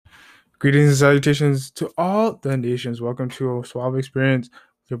Greetings and salutations to all the nations. Welcome to a Suave Experience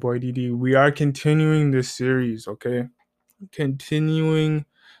with your boy DD. We are continuing this series, okay? Continuing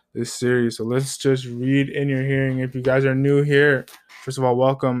this series. So let's just read in your hearing. If you guys are new here, first of all,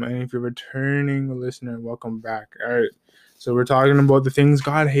 welcome. And if you're a returning listener, welcome back. All right. So we're talking about the things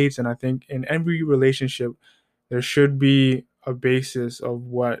God hates. And I think in every relationship, there should be a basis of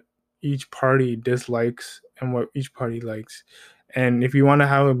what each party dislikes and what each party likes. And if you want to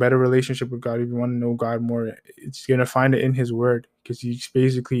have a better relationship with God, if you want to know God more, it's gonna find it in His Word because He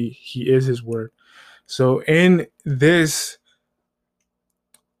is His Word. So in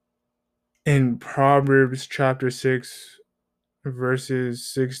Proverbs chapter 6, verses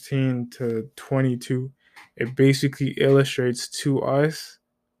 16 to 22, it basically illustrates to us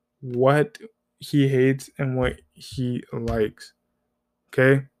what He hates and what He likes.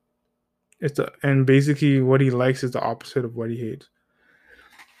 Okay? And basically what He likes is the opposite of what He hates.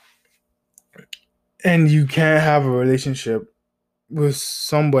 And you can't have a relationship with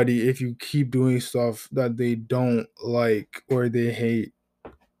somebody if you keep doing stuff that they don't like or they hate,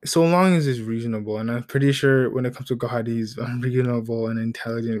 so long as it's reasonable. And I'm pretty sure when it comes to God, He's a reasonable and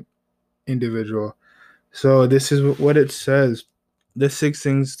intelligent individual. So this is what it says: the 6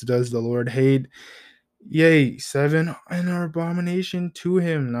 things does the Lord hate, yea, 7 and are abomination to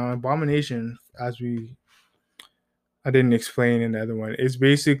Him. Now abomination, I didn't explain in the other one, is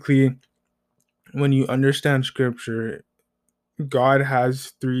basically, when you understand scripture, God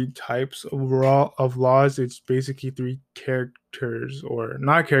has 3 types of laws. It's basically 3 characters, or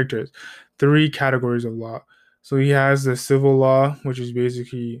not characters, 3 categories of law. So He has the civil law, which is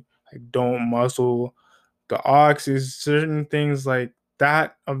basically like don't muzzle the ox, is certain things like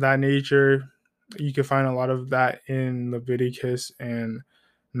that of that nature. You can find a lot of that in Leviticus and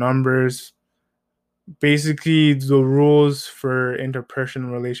Numbers. Basically, the rules for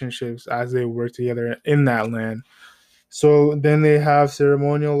interpersonal relationships as they work together in that land. So then they have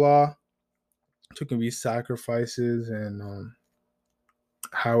ceremonial law, which can be sacrifices and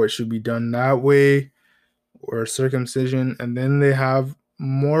how it should be done that way, or circumcision. And then they have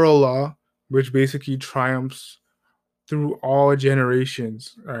moral law, which basically triumphs through all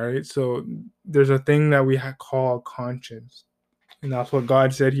generations. All right. So there's a thing that we call conscience. And that's what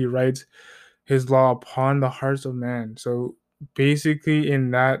God said. He writes His law upon the hearts of man. So basically,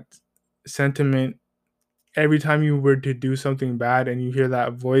 in that sentiment, every time you were to do something bad and you hear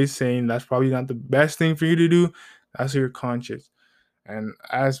that voice saying that's probably not the best thing for you to do, that's your conscience. And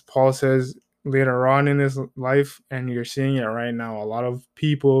as Paul says later on in his life, and you're seeing it right now, a lot of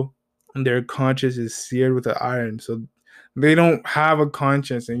people, their conscience is seared with an iron. So they don't have a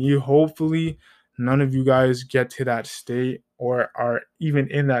conscience. And you, hopefully, none of you guys get to that state or are even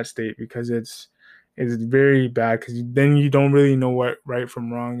in that state, because it's very bad, because then you don't really know what right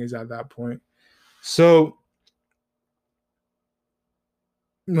from wrong is at that point. So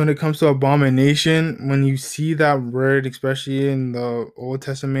when it comes to abomination, when you see that word, especially in the Old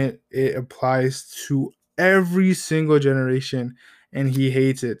Testament, it applies to every single generation, and He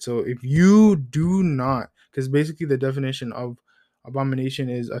hates it. So if you do not, because basically the definition of abomination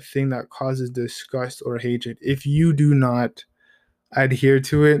is a thing that causes disgust or hatred. If you do not adhere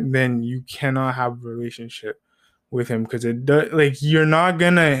to it, then you cannot have a relationship with Him, because it does, like, you're not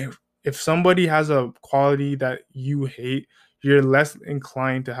gonna, if somebody has a quality that you hate, you're less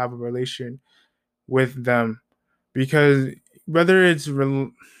inclined to have a relation with them, because whether it's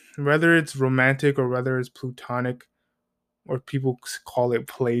whether it's romantic or whether it's plutonic, or people call it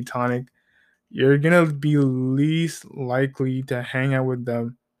platonic, you're gonna be least likely to hang out with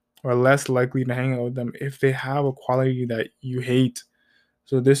them, or less likely to hang out with them, if they have a quality that you hate.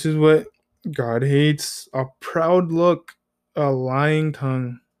 So this is what God hates: a proud look, a lying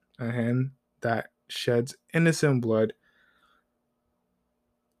tongue, a hand that sheds innocent blood,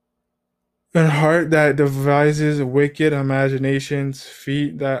 a heart that devises wicked imaginations,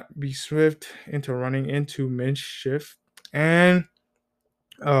 feet that be swift into running into mischief, and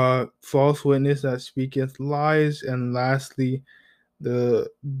false witness that speaketh lies, and lastly,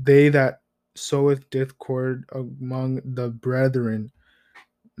 they that soweth discord among the brethren.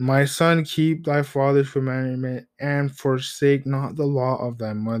 My son, keep thy father's commandment, and forsake not the law of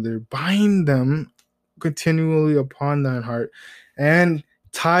thy mother. Bind them continually upon thine heart, and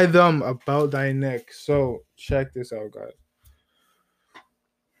tie them about thy neck. So check this out, guys.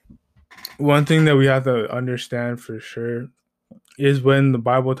 One thing that we have to understand for sure is, when the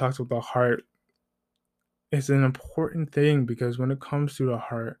Bible talks about the heart, it's an important thing, because when it comes to the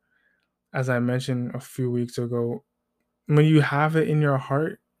heart, as I mentioned a few weeks ago, when you have it in your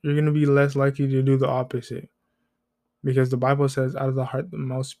heart, you're going to be less likely to do the opposite, because the Bible says, out of the heart the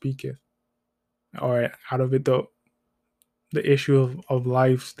mouth speaketh. or out of it the issue of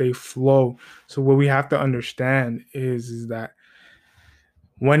life, they flow. So what we have to understand is that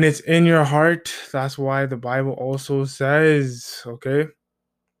when it's in your heart, that's why the Bible also says, okay,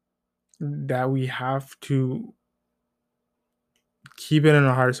 that we have to keep it in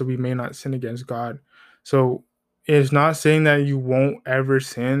our heart so we may not sin against God. So it's not saying that you won't ever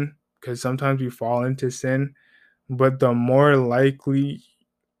sin, because sometimes you fall into sin, but the more likely,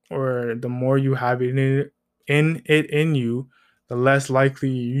 or the more you have it in you, the less likely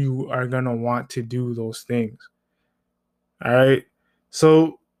you are gonna want to do those things. All right.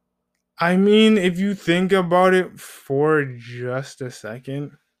 So I mean, if you think about it for just a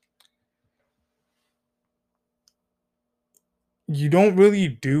second, you don't really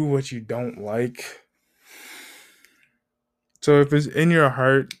do what you don't like. So if it's in your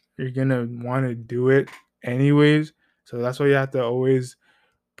heart, you're gonna want to do it anyways. So that's why you have to always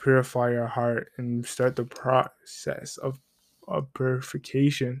purify your heart and start the process of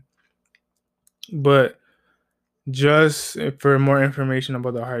purification. But just for more information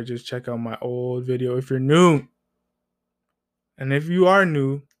about the heart, just check out my old video if you're new. And if you are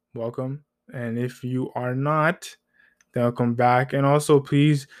new, welcome. And if you are not, then welcome back. And also,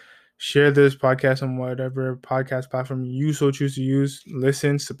 please share this podcast on whatever podcast platform you so choose to use.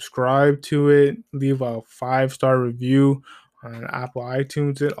 Listen, subscribe to it, leave a 5-star review on Apple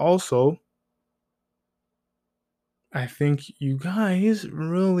iTunes. And also, I think you guys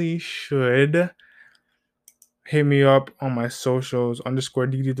really should hit me up on my socials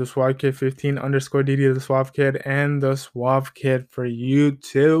 _DD the Suave Kid 15 _DD the Suave Kid and the Suave Kid for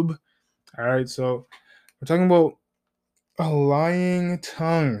YouTube. All right, so we're talking about a lying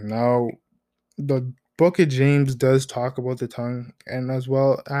tongue. Now, the book of James does talk about the tongue, and as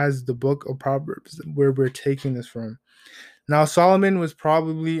well as the book of Proverbs, where we're taking this from. Now, Solomon was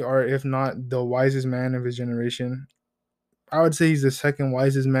probably, or if not, the wisest man of his generation. I would say he's the second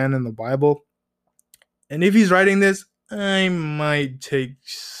wisest man in the Bible. And if he's writing this, I might take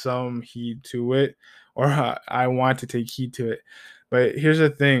some heed to it, or I want to take heed to it. But here's the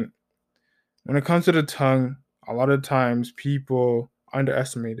thing: when it comes to the tongue, a lot of times people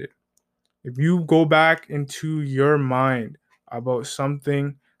underestimate it. If you go back into your mind about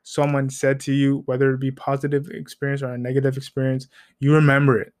something someone said to you, whether it be positive experience or a negative experience, you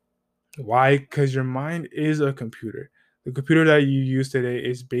remember it. Why? Because your mind is a computer. The computer that you use today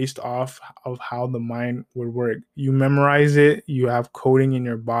is based off of how the mind would work. You memorize it, you have coding in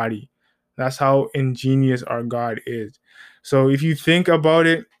your body. That's how ingenious our God is. So if you think about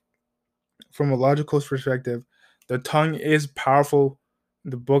it from a logical perspective, the tongue is powerful.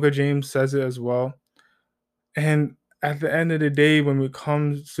 The book of James says it as well. And at the end of the day, when it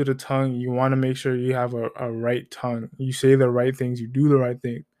comes to the tongue, you want to make sure you have a right tongue. You say the right things, you do the right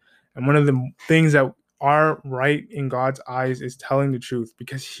thing. And one of the things that are right in God's eyes is telling the truth,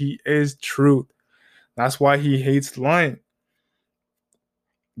 because he is truth. That's why he hates lying.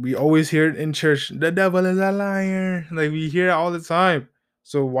 We always hear it in church, the devil is a liar. Like, we hear it all the time.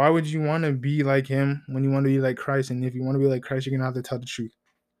 So why would you want to be like him when you want to be like Christ? And if you want to be like Christ, you're going to have to tell the truth.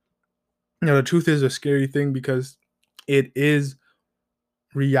 The truth is a scary thing because it is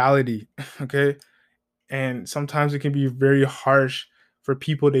reality. Okay. And sometimes it can be very harsh for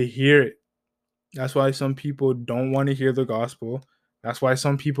people to hear it. That's why some people don't want to hear the gospel. That's why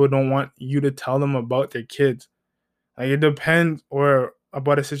some people don't want you to tell them about their kids. Like, it depends, or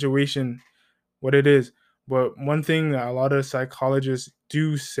about a situation, what it is. But one thing that a lot of psychologists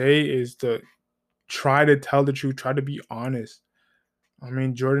do say is to try to tell the truth, try to be honest. I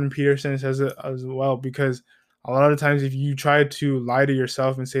mean, Jordan Peterson says it as well, because a lot of times if you try to lie to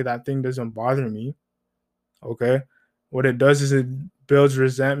yourself and say that thing doesn't bother me, okay, what it does is it builds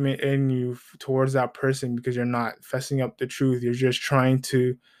resentment in you towards that person, because you're not fessing up the truth. You're just trying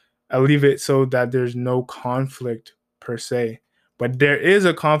to alleviate so that there's no conflict per se. But there is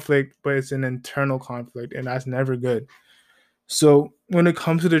a conflict, but it's an internal conflict, and that's never good. So when it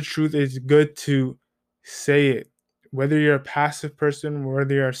comes to the truth, it's good to say it. Whether you're a passive person,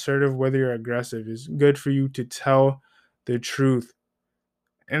 whether you're assertive, whether you're aggressive, it's good for you to tell the truth.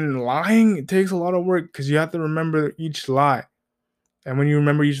 And lying takes a lot of work, because you have to remember each lie. And when you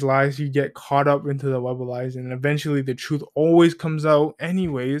remember each lie, you get caught up into the web of lies, and eventually the truth always comes out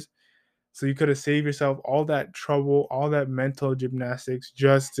anyways. So you could have saved yourself all that trouble, all that mental gymnastics,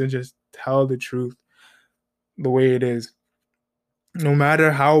 just to just tell the truth the way it is, no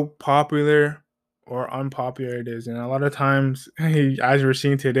matter how popular or unpopular it is. And a lot of times, as we're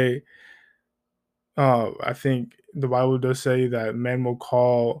seeing today, I think the Bible does say that men will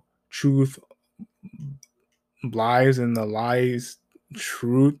call truth lies and the lies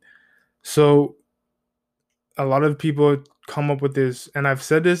truth. So a lot of people come up with this, and I've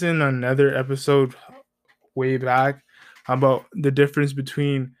said this in another episode way back about the difference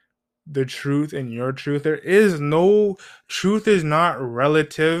between the truth and your truth. There is no truth, is not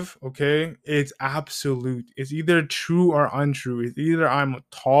relative, okay? It's absolute. It's either true or untrue. It's either I'm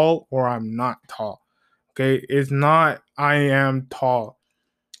tall or I'm not tall. Okay? It's not I am tall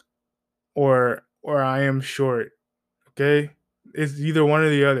or I am short. Okay? It's either one or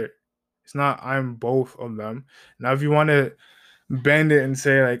the other. It's not I'm both of them. Now if you want to bend it and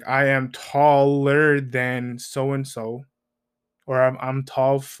say like I am taller than so and so, or I'm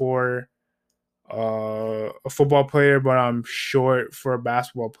tall for a football player, but I'm short for a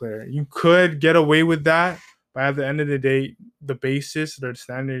basketball player. You could get away with that, but at the end of the day, the basis, the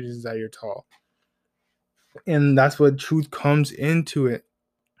standard is that you're tall, and that's what truth comes into it.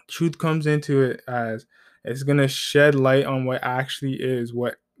 Truth comes into it as it's gonna shed light on what actually is,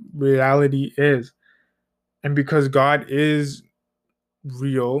 what reality is, and because God is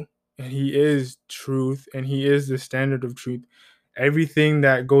real and he is truth and he is the standard of truth, everything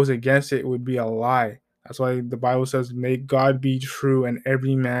that goes against it would be a lie. That's why the Bible says, make God be true and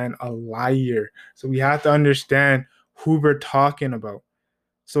every man a liar. So we have to understand who we're talking about.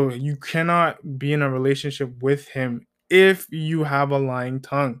 So you cannot be in a relationship with him if you have a lying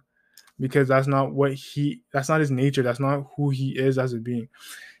tongue, because that's not his nature. That's not who he is as a being.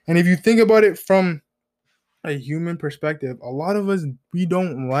 And if you think about it from a human perspective, a lot of us, we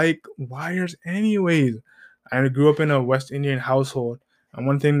don't like liars anyways. I grew up in a West Indian household, and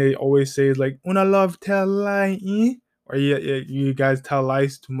one thing they always say is like, "Una love tell lie," eh? Or yeah, you guys tell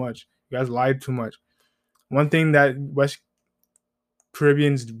lies too much. You guys lied too much. One thing that West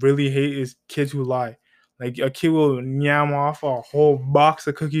Caribbeans really hate is kids who lie. Like a kid will yam off a whole box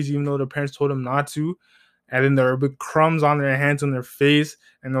of cookies even though their parents told them not to, and then there will be crumbs on their hands and their face,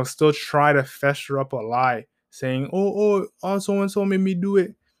 and they'll still try to fester up a lie, saying, "Oh, so and so made me do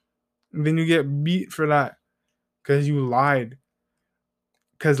it." And then you get beat for that because you lied.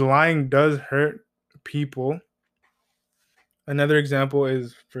 Because lying does hurt people. Another example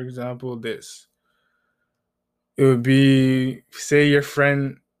is, for example, this. It would be, say your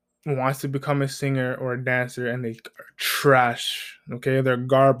friend wants to become a singer or a dancer and they are trash. Okay, they're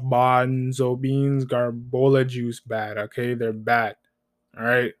garbanzo beans, garbola juice bad. Okay, they're bad. All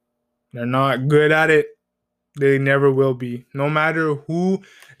right, they're not good at it. They never will be. No matter who,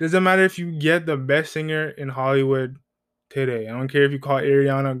 doesn't matter if you get the best singer in Hollywood today. I don't care if you call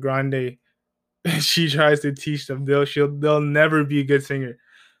Ariana Grande. She tries to teach them. They'll never be a good singer.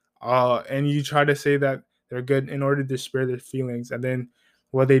 And you try to say that they're good in order to spare their feelings, and then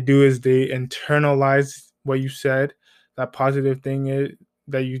what they do is they internalize what you said, that positive thing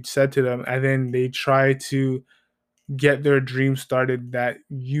that you said to them, and then they try to get their dream started that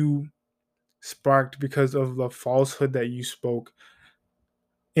you sparked because of the falsehood that you spoke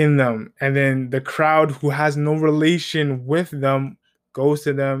in them. And then the crowd who has no relation with them goes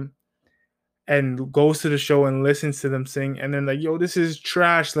to them and goes to the show and listens to them sing, and then like, yo, this is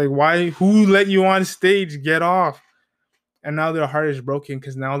trash. Like, why, who let you on stage? Get off. And now their heart is broken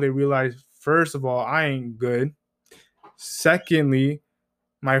because now they realize, first of all, I ain't good. Secondly,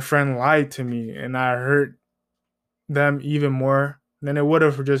 my friend lied to me and I hurt them even more than it would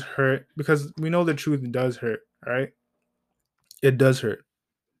have just hurt, because we know the truth does hurt, right? It does hurt.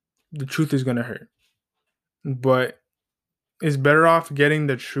 The truth is gonna hurt. But it's better off getting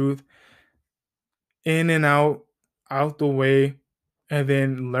the truth in and out the way, and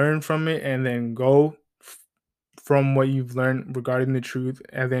then learn from it, and then go from what you've learned regarding the truth,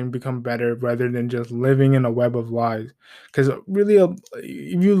 and then become better, rather than just living in a web of lies. Because really,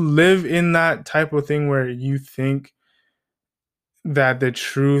 if you live in that type of thing where you think that the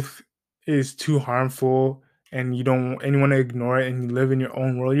truth is too harmful and you want to ignore it and you live in your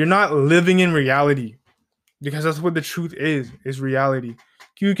own world, you're not living in reality, because that's what the truth is reality.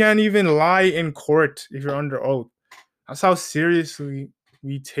 You can't even lie in court if you're under oath. That's how seriously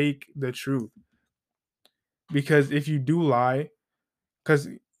we take the truth. Because if you do lie, because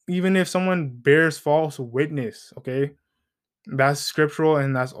even if someone bears false witness, okay, that's scriptural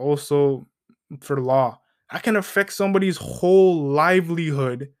and that's also for law. That can affect somebody's whole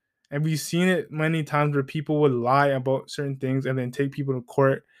livelihood. And we've seen it many times where people would lie about certain things and then take people to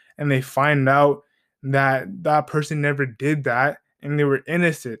court, and they find out that that person never did that and they were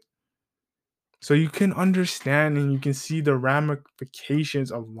innocent. So you can understand and you can see the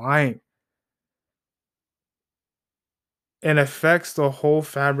ramifications of lying. It affects the whole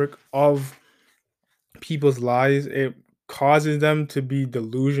fabric of people's lives. It causes them to be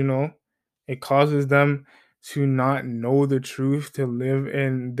delusional. It causes them to not know the truth, to live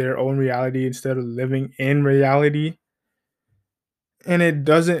in their own reality instead of living in reality, and it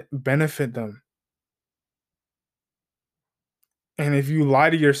doesn't benefit them. And if you lie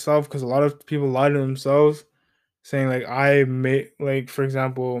to yourself, because a lot of people lie to themselves, saying like I may, like for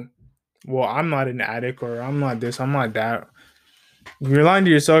example, well, I'm not an addict, or I'm not this, I'm not that. If you're lying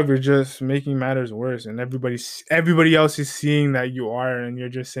to yourself, you're just making matters worse, and everybody else is seeing that you are, and you're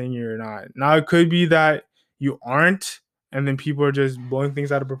just saying you're not. Now it could be that you aren't, and then people are just blowing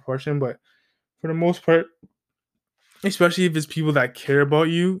things out of proportion. But for the most part, especially if it's people that care about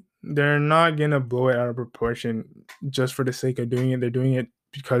you, they're not gonna blow it out of proportion just for the sake of doing it. They're doing it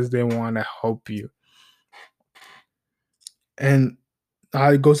because they want to help you. And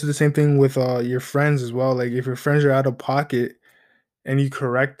it goes to the same thing with your friends as well. Like if your friends are out of pocket and you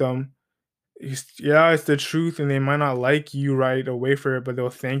correct them, it's the truth, and they might not like you right away for it, but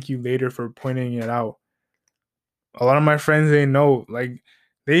they'll thank you later for pointing it out. A lot of my friends, they know.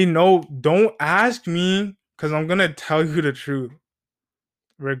 Don't ask me because I'm gonna tell you the truth,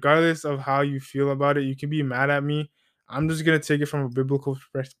 regardless of how you feel about it. You can be mad at me. I'm just gonna take it from a biblical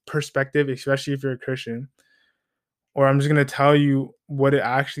perspective, especially if you're a Christian, or I'm just gonna tell you what it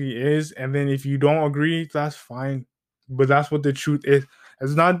actually is, and then if you don't agree, that's fine. But that's what the truth is.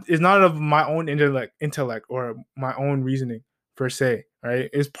 It's not of my own intellect or my own reasoning per se, right?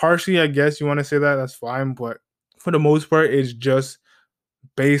 It's partially, I guess you want to say that, that's fine, but for the most part, it's just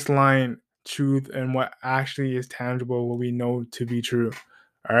baseline truth and what actually is tangible, what we know to be true.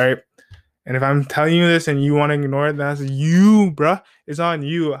 All right. And if I'm telling you this and you want to ignore it, that's you, bruh. It's on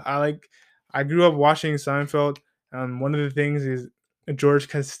you. I grew up watching Seinfeld. One of the things is George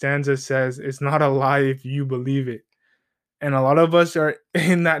Costanza says, "It's not a lie if you believe it." And a lot of us are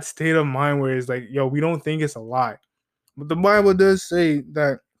in that state of mind where it's like, yo, we don't think it's a lie. But the Bible does say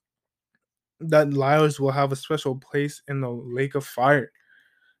that liars will have a special place in the lake of fire.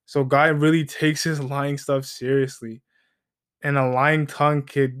 So God really takes his lying stuff seriously. And a lying tongue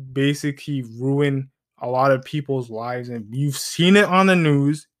could basically ruin a lot of people's lives. And you've seen it on the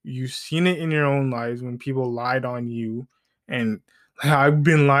news, you've seen it in your own lives when people lied on you. And I've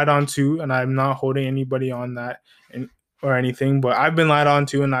been lied on too, and I'm not holding anybody on that or anything, but I've been lied on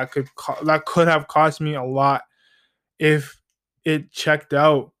too, and that could have cost me a lot if it checked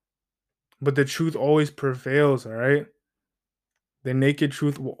out. But the truth always prevails, all right? The naked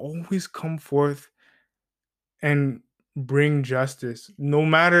truth will always come forth and bring justice, no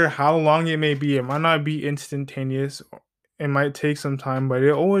matter how long it may be. It might not be instantaneous. It might take some time, but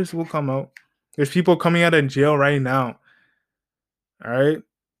it always will come out. There's people coming out of jail right now, all right,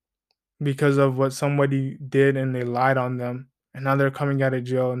 because of what somebody did and they lied on them, and now they're coming out of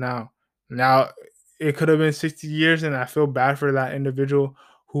jail now. Now, it could have been 60 years, and I feel bad for that individual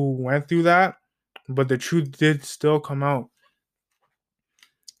who went through that, but the truth did still come out.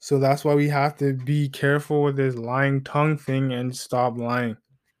 So that's why we have to be careful with this lying tongue thing and stop lying.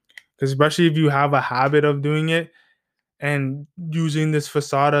 Because especially if you have a habit of doing it and using this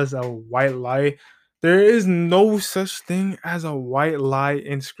facade as a white lie, there is no such thing as a white lie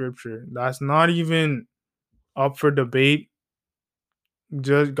in scripture. That's not even up for debate.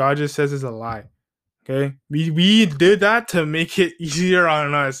 God just says it's a lie. Okay, we did that to make it easier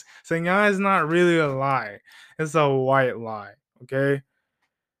on us, saying it's not really a lie, it's a white lie. Okay,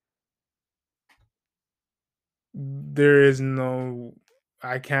 there is no,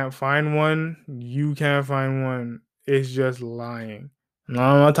 I can't find one, you can't find one. It's just lying. No,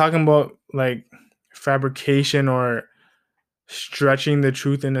 I'm not talking about like fabrication or stretching the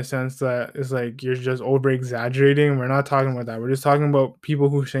truth in a sense that it's like you're just over exaggerating. We're not talking about that. We're just talking about people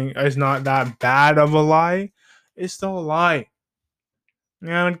who think it's not that bad of a lie. It's still a lie. I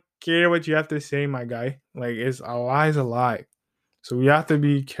don't care what you have to say, my guy. Like, it's a lie is a lie. So we have to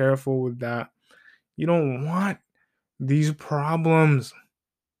be careful with that. You don't want these problems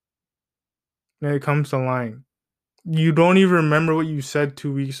when it comes to lying. You don't even remember what you said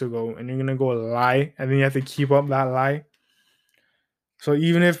 2 weeks ago, and you're gonna go lie, and then you have to keep up that lie. So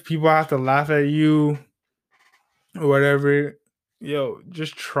even if people have to laugh at you or whatever,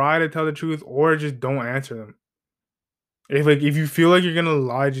 just try to tell the truth or just don't answer them. If you feel like you're gonna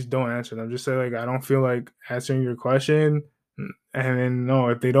lie, just don't answer them. Just say like, I don't feel like answering your question, and then no,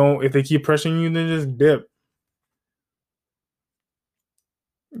 if they keep pressing you, then just dip.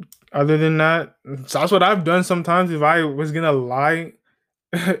 Other than that, so that's what I've done sometimes. If I was gonna lie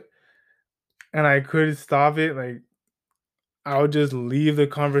and I could stop it, like I would just leave the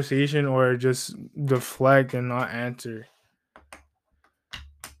conversation or just deflect and not answer.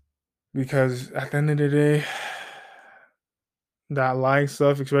 Because at the end of the day, that lying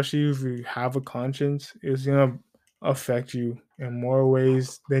stuff, especially if you have a conscience, is gonna affect you in more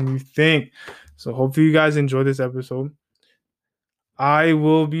ways than you think. So hopefully you guys enjoy this episode. I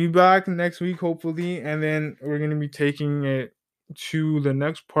will be back next week, hopefully, and then we're gonna be taking it to the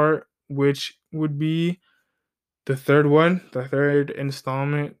next part, which would be the third one, the third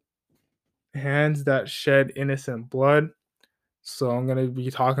installment, hands that shed innocent blood. So I'm gonna be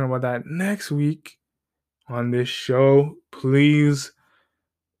talking about that next week on this show. Please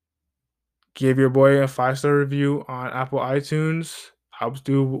give your boy a 5-star review on Apple iTunes. Helps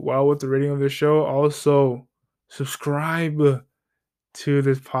do well with the rating of the show. Also, subscribe to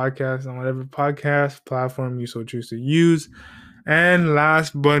this podcast on whatever podcast platform you so choose to use. And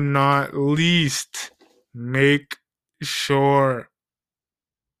last but not least, make sure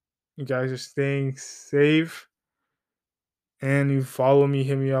you guys are staying safe. And you follow me,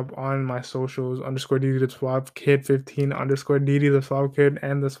 hit me up on my socials, _ DD the Swab Kid 15, _ DD the Swab Kid,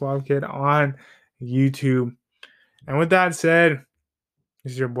 and the Swab Kid on YouTube. And with that said,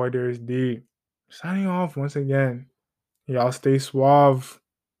 this is your boy Darius D. Signing off once again. Y'all stay suave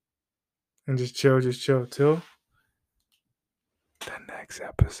and just chill till the next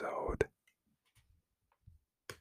episode.